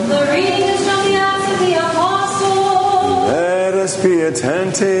us be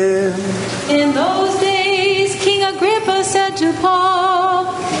attentive. In those days, King Agrippa said to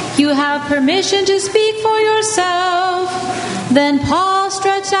Paul, "You have permission to speak for yourself." Then Paul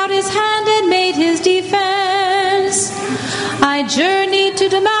stretched out his hand and made his defense. "I journeyed to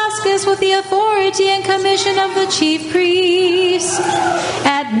Damascus with the authority and commission of the chief priests.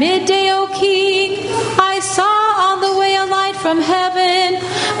 At midday, O king, I saw on the way a light from heaven,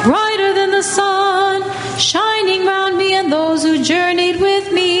 brighter than the sun, shining round me and those who journeyed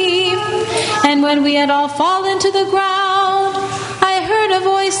with me. And when we had all fallen to the ground, I heard a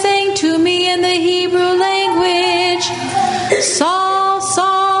voice saying to me in the Hebrew language, 'Saul,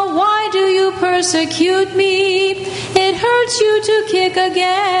 Saul, why do you persecute me? It hurts you to kick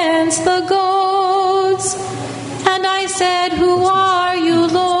against the goads.' And I said, 'Who are you,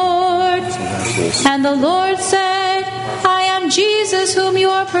 Lord?' And the Lord said, 'I am Jesus whom you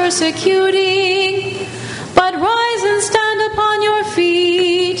are persecuting. But rise and stand upon your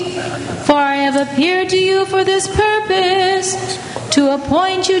feet, for I have appeared to you for this purpose, to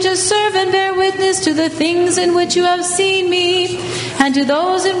appoint you to serve and bear witness to the things in which you have seen me, and to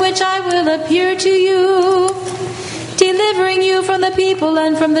those in which I will appear to you, delivering you from the people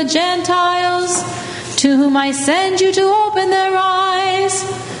and from the Gentiles, to whom I send you to open their eyes,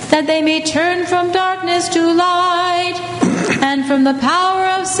 that they may turn from darkness to light, and from the power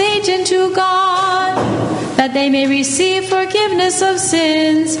of Satan to God, that they may receive forgiveness of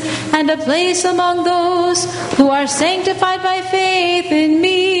sins and a place among those who are sanctified by faith in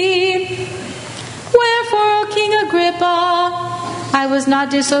me. Wherefore, O King Agrippa, I was not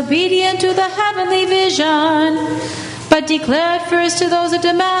disobedient to the heavenly vision, but declared first to those at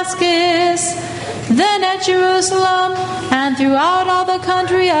Damascus, then at Jerusalem, and throughout all the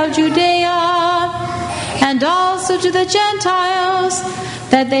country of Judea, and also to the Gentiles,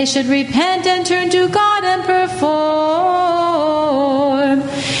 that they should repent and turn to God and perform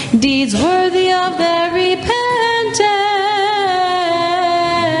deeds worthy of their repentance."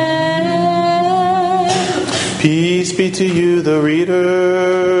 Peace be to you, the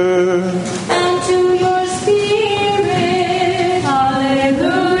reader. And to your spirit.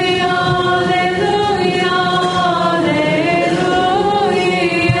 Alleluia, alleluia, alleluia.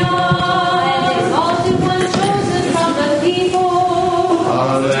 And exalted one chosen from the people.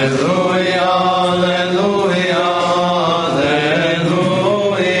 Alleluia, alleluia, alleluia.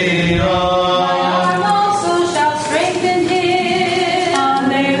 My arm also shall strengthen him.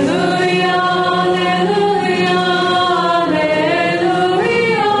 Alleluia, alleluia, alleluia.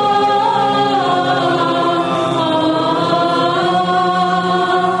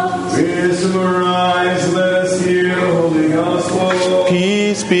 Wisdom arise, let us hear the Holy Gospel.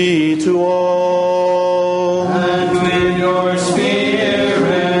 Peace be to all. And with your spirit.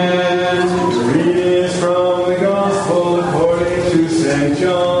 Reading is from the Gospel according to St.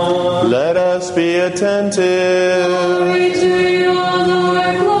 John. Let us be attentive. Glory to you, O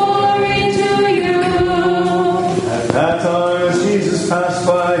Lord, glory to you. At that time, as Jesus passed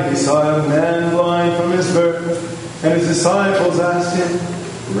by, he saw a man blind from his birth, and his disciples asked him,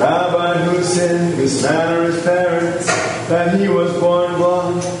 "Rabbi, who sinned, this man or his parents, that he was born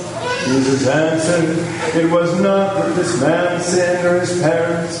blind?" Jesus answered, "It was not that this man sinned or his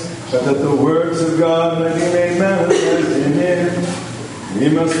parents, but that the works of God might be made manifest in him. We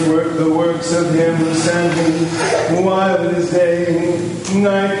must work the works of him who sent me, while it is day.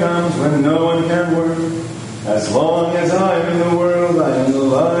 Night comes when no one can work. As long as I am in the world, I am the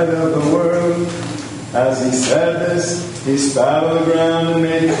light of the world." As he said this, he spat on the ground and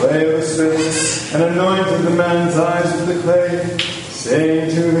made clay of a spit, and anointed the man's eyes with the clay, saying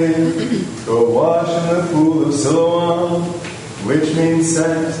to him, "Go wash in the pool of Siloam," which means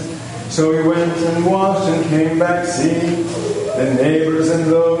sent. So he went and washed and came back seeing. The neighbors and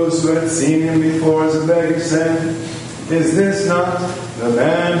those who had seen him before as a beggar said, "Is this not the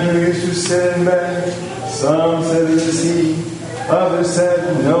man who used to sit and beg?" Some said, "It is he." Others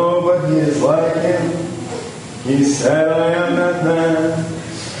said, "No, but he is like him." He said, "I am that man."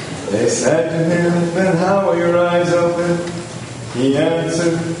 They said to him, "Then how were your eyes opened?" He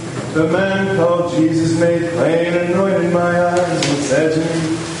answered, "The man called Jesus made clay and anointed my eyes and said to me,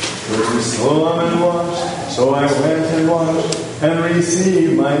 'Go to Siloam and wash.' So I went and washed and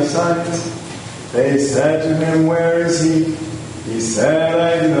received my sight." They said to him, "Where is he?" He said,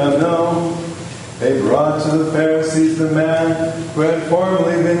 "I do not know." They brought to the Pharisees the man who had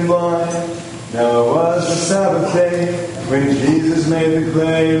formerly been blind. Now it was the Sabbath day when Jesus made the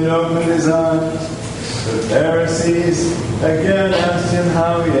clay and opened his eyes. The Pharisees again asked him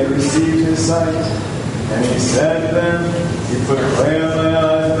how he had received his sight. And he said to them, "He put clay on my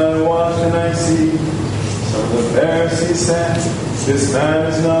eyes, and I washed, and I see." So the Pharisees said, This man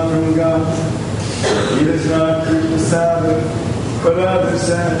is not from God. He does not keep the Sabbath. But others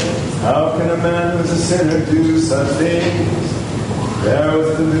said, how can a man who is a sinner do such things? There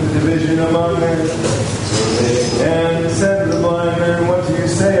was a division among them. So they again said to the blind man, what do you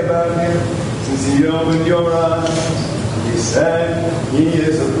say about him, since he opened your eyes? He said, he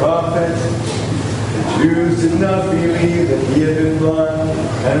is a prophet. The Jews did not believe that he had been blind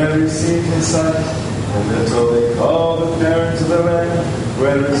and had received his sight, and until they called the parents of the man who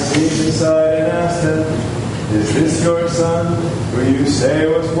had received his sight and asked them, is this your son, who you say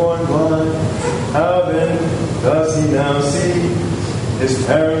was born blind? How then does he now see? His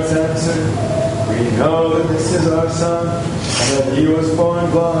parents answered, we know that this is our son, and that he was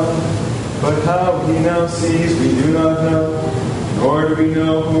born blind. But how he now sees we do not know, nor do we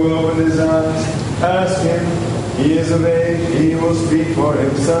know who opened his eyes. Ask him, he is of age, he will speak for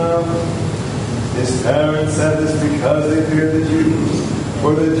himself. His parents said this because they feared the Jews,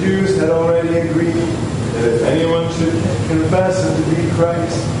 for the Jews had already agreed that if anyone should confess him to be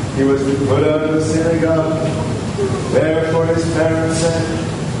Christ, he was to be put out of the synagogue. Therefore his parents said,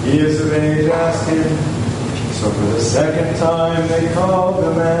 he is of age, ask him. So for the second time they called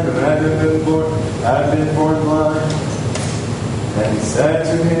the man who had been born blind, and said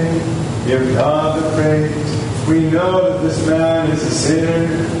to him, give God the praise. We know that this man is a sinner.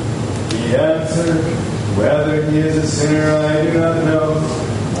 He answered, whether he is a sinner I do not know.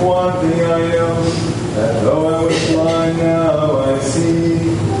 One thing I know, that though I was blind, now I see.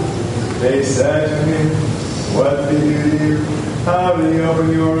 They said to him, what did you do? How did you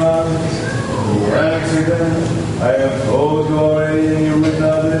open your eyes? He answered them, I have told you already and you would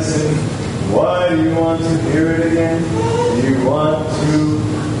not listen. Why do you want to hear it again?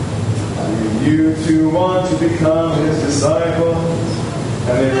 Do you too want to become his disciple?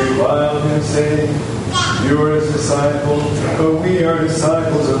 And they reviled him, saying, you are his disciple, but we are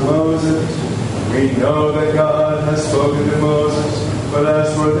disciples of Moses. We know that God has spoken to Moses, but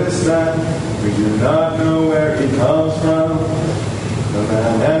as for this man, we do not know where he comes from. The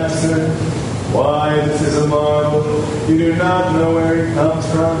man answered, why, this is a marvel. You do not know where he comes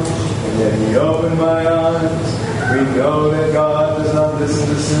from, and yet he opened my eyes. We know that God does not listen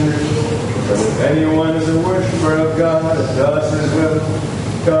to sinners, but if anyone is a worshiper of God and does his will,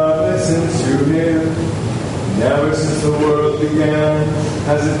 God listens to him. Never since the world began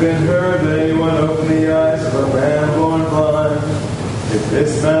has it been heard that anyone opened the eyes of a man born blind. If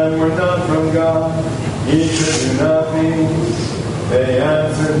this man were not from God, he could do nothing. They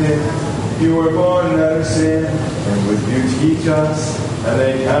answered him, you were born out of sin, and would you teach us? And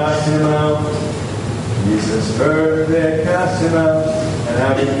they cast him out. Jesus heard they had cast him out, and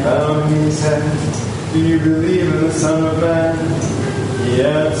having come, he said, do you believe in the Son of Man? He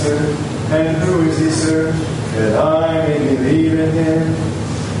answered, and who is he, sir, that I may believe in him?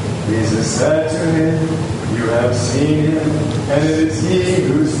 Jesus said to him, you have seen him, and it is he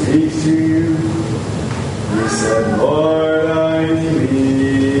who speaks to you. He said, Lord, I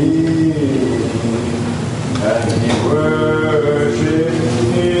believe. And he worshipped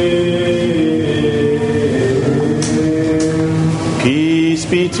him. Peace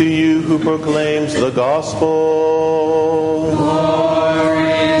be to you who proclaims the gospel.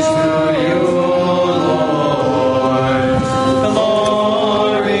 Glory to you, Lord.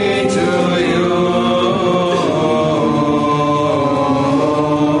 Glory to you.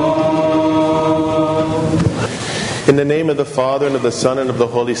 In the name of the Father, and of the Son, and of the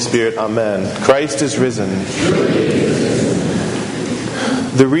Holy Spirit, amen. Christ is risen.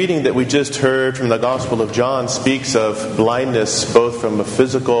 The reading that we just heard from the Gospel of John speaks of blindness both from a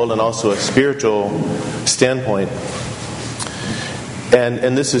physical and also a spiritual standpoint.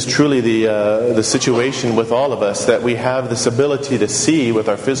 And this is truly the situation with all of us, that we have this ability to see with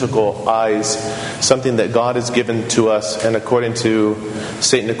our physical eyes something that God has given to us. And according to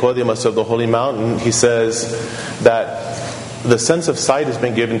St. Nicodemus of the Holy Mountain, he says that the sense of sight has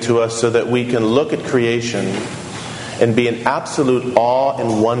been given to us so that we can look at creation and be in absolute awe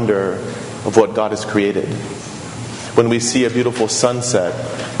and wonder of what God has created. When we see a beautiful sunset,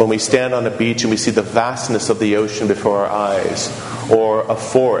 when we stand on a beach and we see the vastness of the ocean before our eyes, or a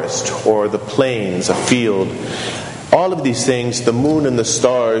forest, or the plains, a field, all of these things, the moon and the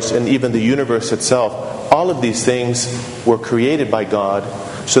stars, and even the universe itself, all of these things were created by God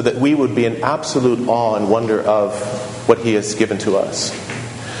so that we would be in absolute awe and wonder of what He has given to us.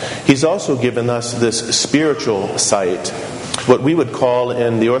 He's also given us this spiritual sight, what we would call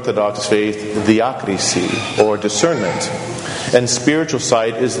in the Orthodox faith diakrisis, or discernment. And spiritual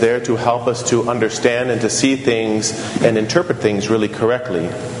sight is there to help us to understand and to see things and interpret things really correctly.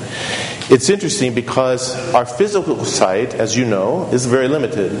 It's interesting because our physical sight, as you know, is very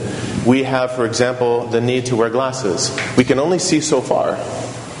limited. We have, for example, the need to wear glasses. We can only see so far.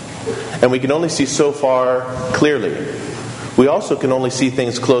 And we can only see so far clearly. We also can only see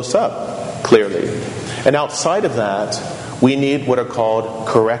things close up clearly. And outside of that, we need what are called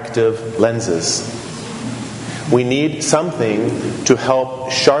corrective lenses. We need something to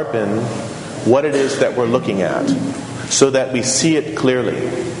help sharpen what it is that we're looking at so that we see it clearly.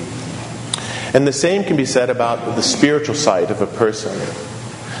 And the same can be said about the spiritual side of a person.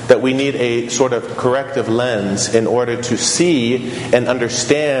 That we need a sort of corrective lens in order to see and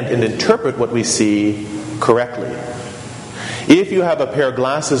understand and interpret what we see correctly. If you have a pair of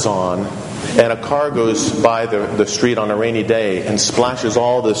glasses on and a car goes by the street on a rainy day and splashes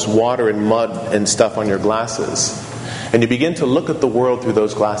all this water and mud and stuff on your glasses, and you begin to look at the world through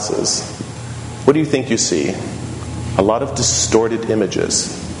those glasses, what do you think you see? A lot of distorted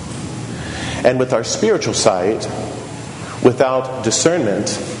images. And with our spiritual sight, without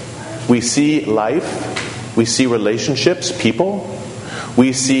discernment, we see life, we see relationships, people,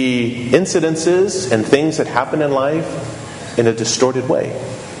 we see incidences and things that happen in life in a distorted way.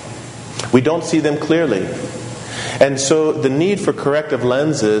 We don't see them clearly. And so the need for corrective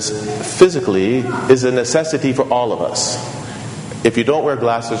lenses physically is a necessity for all of us. If you don't wear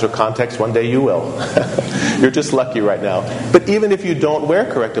glasses or contacts, one day you will. You're just lucky right now. But even if you don't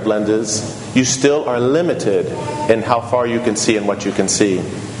wear corrective lenses, you still are limited in how far you can see and what you can see.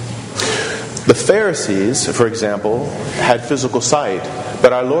 The Pharisees, for example, had physical sight,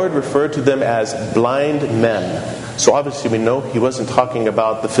 but our Lord referred to them as blind men. So obviously we know He wasn't talking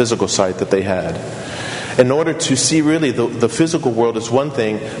about the physical sight that they had. In order to see really the physical world is one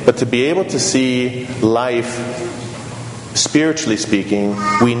thing, but to be able to see life, spiritually speaking,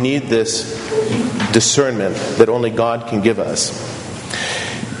 we need this discernment that only God can give us.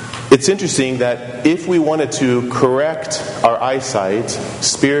 It's interesting that if we wanted to correct our eyesight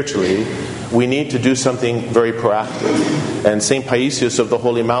spiritually, we need to do something very proactive. And St. Paisius of the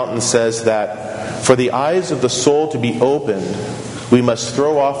Holy Mountain says that for the eyes of the soul to be opened, we must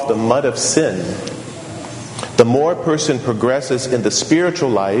throw off the mud of sin. The more a person progresses in the spiritual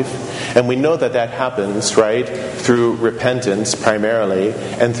life, and we know that that happens, right, through repentance primarily,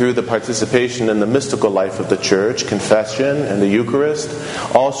 and through the participation in the mystical life of the Church, confession and the Eucharist,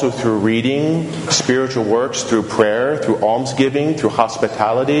 also through reading, spiritual works, through prayer, through almsgiving, through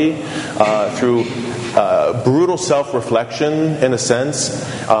hospitality, through brutal self-reflection, in a sense,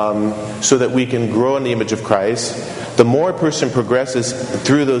 so that we can grow in the image of Christ. The more a person progresses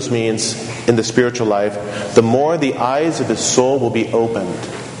through those means in the spiritual life, the more the eyes of his soul will be opened.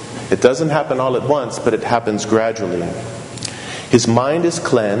 It doesn't happen all at once, but it happens gradually. His mind is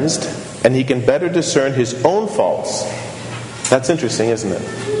cleansed, and he can better discern his own faults. That's interesting, isn't it?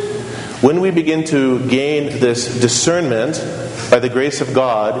 When we begin to gain this discernment by the grace of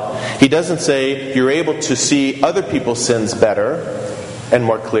God, He doesn't say you're able to see other people's sins better and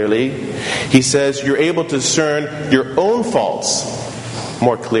more clearly. He says you're able to discern your own faults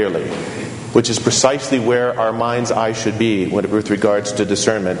more clearly, which is precisely where our mind's eye should be with regards to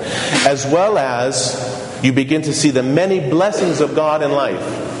discernment. As well as you begin to see the many blessings of God in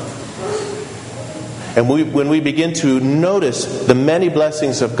life. And when we begin to notice the many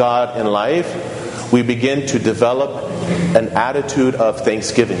blessings of God in life, we begin to develop an attitude of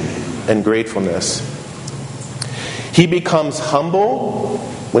thanksgiving and gratefulness. He becomes humble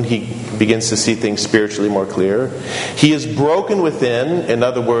when he begins to see things spiritually more clear. He is broken within. In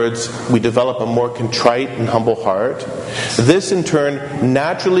other words, we develop a more contrite and humble heart. This in turn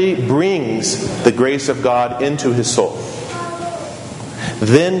naturally brings the grace of God into his soul.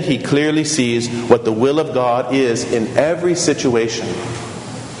 Then he clearly sees what the will of God is in every situation.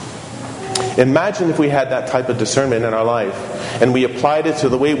 Imagine if we had that type of discernment in our life and we applied it to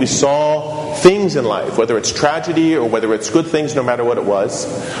the way we saw things in life, whether it's tragedy or whether it's good things, no matter what it was,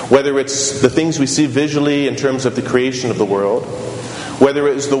 whether it's the things we see visually in terms of the creation of the world, whether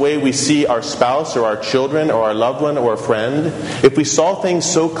it's the way we see our spouse or our children or our loved one or a friend. If we saw things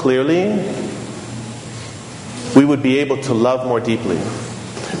so clearly, we would be able to love more deeply.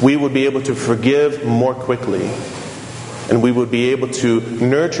 We would be able to forgive more quickly. And we would be able to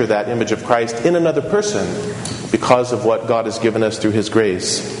nurture that image of Christ in another person because of what God has given us through His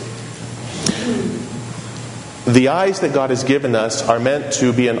grace. The eyes that God has given us are meant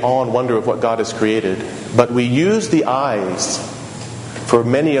to be in awe and wonder of what God has created. But we use the eyes for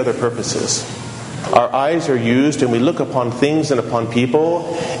many other purposes. Our eyes are used and we look upon things and upon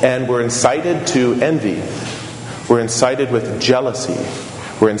people, and we're incited to envy. We're incited with jealousy.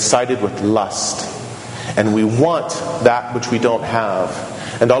 We're incited with lust. And we want that which we don't have.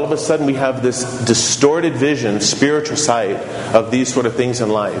 And all of a sudden we have this distorted vision, spiritual sight of these sort of things in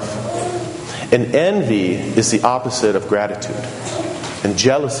life. And envy is the opposite of gratitude. And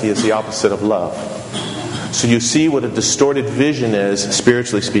jealousy is the opposite of love. So you see what a distorted vision is,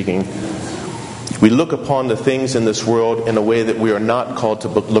 spiritually speaking. We look upon the things in this world in a way that we are not called to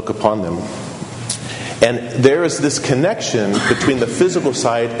look upon them. And there is this connection between the physical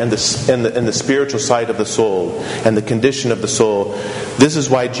side and the spiritual side of the soul and the condition of the soul. This is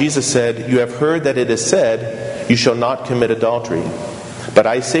why Jesus said, "You have heard that it is said, 'You shall not commit adultery.' But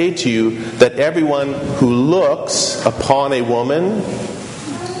I say to you that everyone who looks upon a woman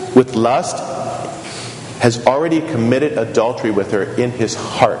with lust has already committed adultery with her in his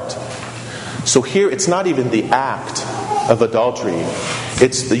heart." So here it's not even the act of adultery.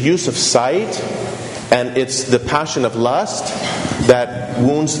 It's the use of sight, and it's the passion of lust that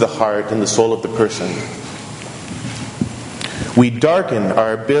wounds the heart and the soul of the person. We darken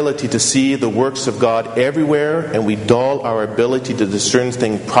our ability to see the works of God everywhere, and we dull our ability to discern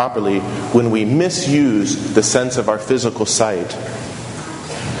things properly when we misuse the sense of our physical sight.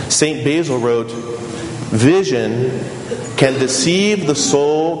 St. Basil wrote, "Vision can deceive the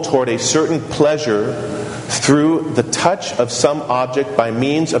soul toward a certain pleasure through the touch of some object by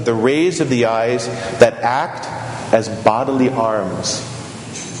means of the rays of the eyes that act as bodily arms."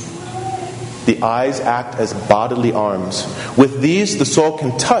 The eyes act as bodily arms. With these, the soul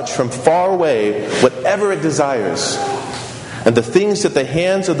can touch from far away whatever it desires. And the things that the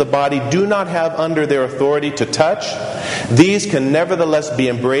hands of the body do not have under their authority to touch, these can nevertheless be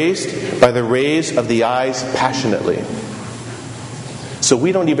embraced by the rays of the eyes passionately. So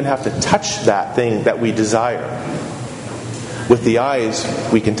we don't even have to touch that thing that we desire. With the eyes,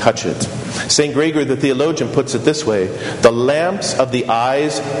 we can touch it. St. Gregory the theologian puts it this way: the lamps of the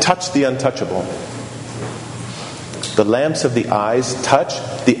eyes touch the untouchable. The lamps of the eyes touch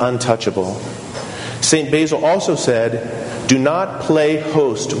the untouchable. St. Basil also said, "Do not play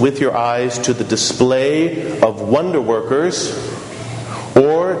host with your eyes to the display of wonder workers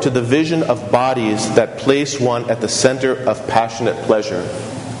or to the vision of bodies that place one at the center of passionate pleasure."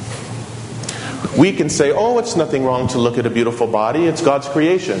 We can say, "Oh, it's nothing wrong to look at a beautiful body. It's God's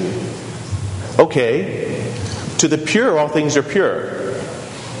creation." Okay. To the pure, all things are pure.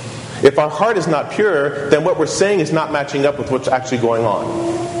 If our heart is not pure, then what we're saying is not matching up with what's actually going on.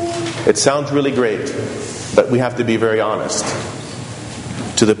 It sounds really great, but we have to be very honest.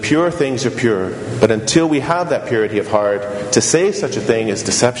 To the pure, things are pure. But until we have that purity of heart, to say such a thing is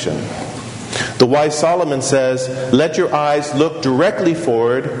deception. The wise Solomon says, "Let your eyes look directly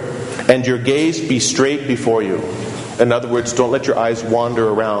forward and your gaze be straight before you." In other words, don't let your eyes wander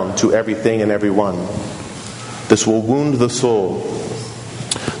around to everything and everyone. This will wound the soul.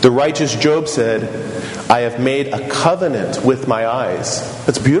 The righteous Job said, "I have made a covenant with my eyes."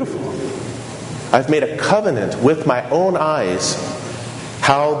 That's beautiful. I've made a covenant with my own eyes.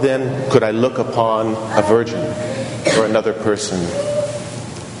 How then could I look upon a virgin or another person?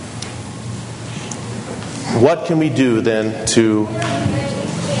 What can we do then to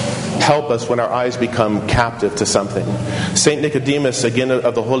help us when our eyes become captive to something? St. Nicodemus, again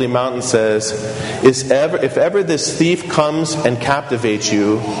of the Holy Mountain, says, "If ever this thief comes and captivates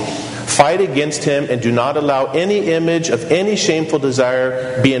you, fight against him and do not allow any image of any shameful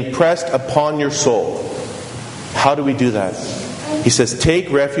desire be impressed upon your soul." How do we do that? He says,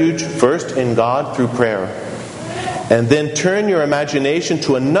 "Take refuge first in God through prayer, and then turn your imagination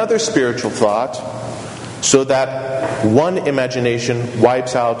to another spiritual thought, so that one imagination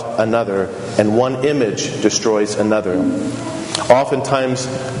wipes out another and one image destroys another." Oftentimes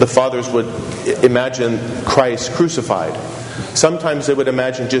the fathers would imagine Christ crucified. Sometimes they would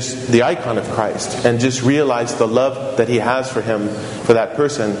imagine just the icon of Christ and just realize the love that he has for him, for that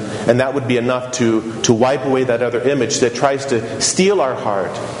person, and that would be enough to wipe away that other image that tries to steal our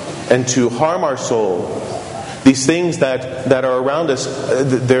heart and to harm our soul. These things that are around us,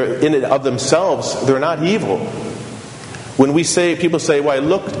 they're in and of themselves, they're not evil. When we say, people say, "Well,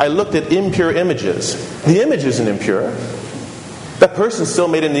 I looked at impure images." The image isn't impure. That person's still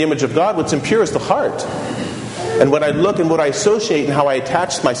made in the image of God. What's impure is the heart. And what I look and what I associate and how I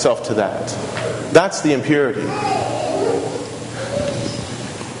attach myself to that, that's the impurity.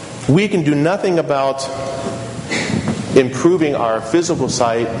 We can do nothing about improving our physical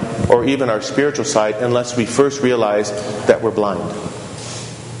sight or even our spiritual sight unless we first realize that we're blind.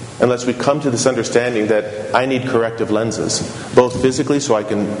 Unless we come to this understanding that I need corrective lenses, both physically so I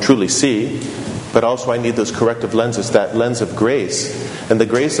can truly see, but also I need those corrective lenses, that lens of grace. And the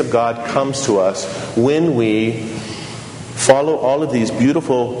grace of God comes to us when we Follow all of these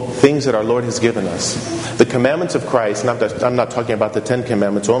beautiful things that our Lord has given us. The commandments of Christ, I'm not talking about the 10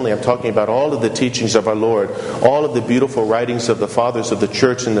 commandments only, I'm talking about all of the teachings of our Lord, all of the beautiful writings of the fathers of the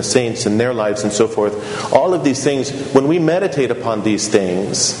church and the saints and their lives and so forth. All of these things, when we meditate upon these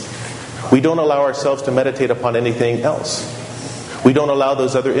things, we don't allow ourselves to meditate upon anything else. We don't allow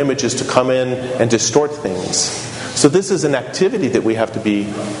those other images to come in and distort things. So this is an activity that we have to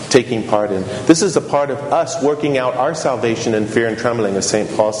be taking part in. This is a part of us working out our salvation in fear and trembling, as St.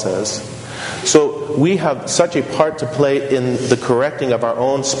 Paul says. So we have such a part to play in the correcting of our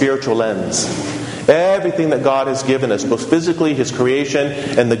own spiritual lens. Everything that God has given us, both physically, His creation,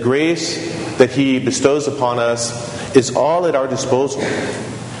 and the grace that He bestows upon us, is all at our disposal.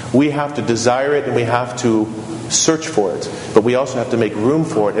 We have to desire it and we have to search for it. But we also have to make room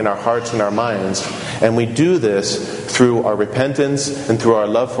for it in our hearts and our minds. And we do this through our repentance and through our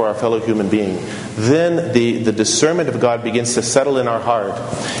love for our fellow human being. Then the discernment of God begins to settle in our heart.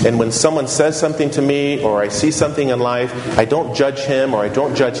 And when someone says something to me or I see something in life, I don't judge him or I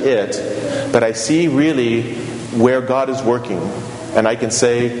don't judge it, but I see really where God is working. And I can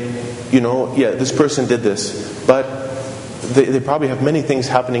say, yeah, this person did this, but they probably have many things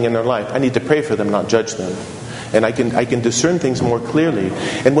happening in their life. I need to pray for them, not judge them. And I can discern things more clearly.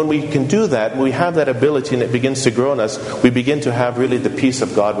 And when we can do that, when we have that ability and it begins to grow in us, we begin to have really the peace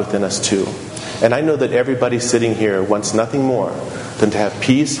of God within us too. And I know that everybody sitting here wants nothing more than to have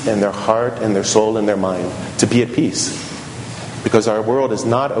peace in their heart and their soul and their mind, to be at peace. Because our world is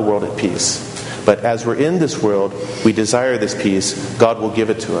not a world at peace. But as we're in this world, we desire this peace. God will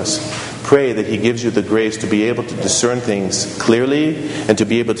give it to us. Pray that He gives you the grace to be able to discern things clearly and to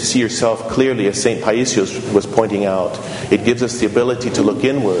be able to see yourself clearly, as St. Paisios was pointing out. It gives us the ability to look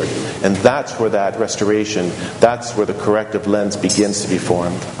inward, and that's where that restoration, that's where the corrective lens begins to be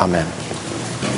formed. Amen.